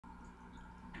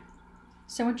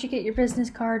So once you get your business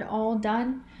card all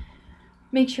done,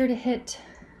 make sure to hit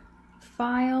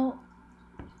File,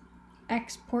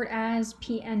 Export as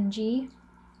PNG,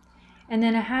 and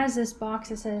then it has this box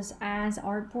that says As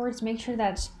Artboards. Make sure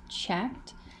that's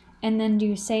checked, and then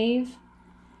do Save,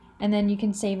 and then you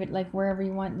can save it like wherever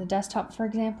you want, the desktop for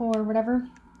example, or whatever.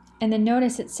 And then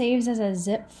notice it saves as a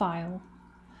zip file.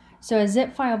 So a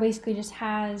zip file basically just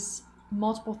has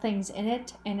multiple things in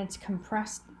it and it's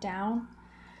compressed down.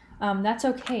 That's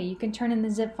okay. You can turn in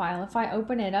the zip file. If I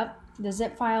open it up, the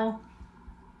zip file,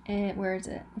 where is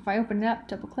it? If I open it up,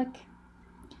 double click,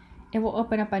 it will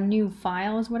open up a new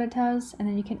file is what it does. And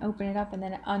then you can open it up and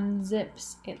then it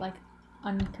unzips. It like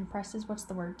uncompresses. What's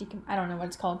the word? I don't know what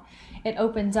it's called. It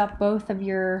opens up both of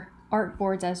your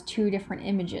artboards as two different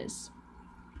images.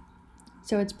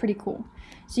 So it's pretty cool.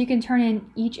 So you can turn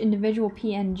in each individual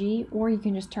PNG or you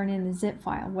can just turn in the zip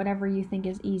file, whatever you think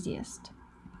is easiest.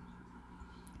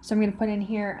 So I'm going to put in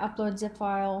here upload zip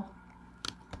file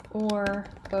or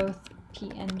both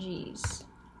PNGs.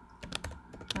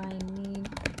 I need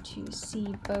to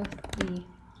see both the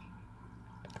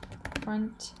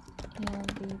front and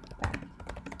the back.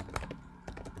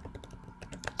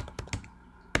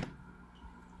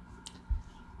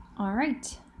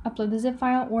 Alright, upload the zip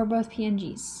file or both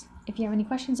PNGs. If you have any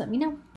questions, let me know.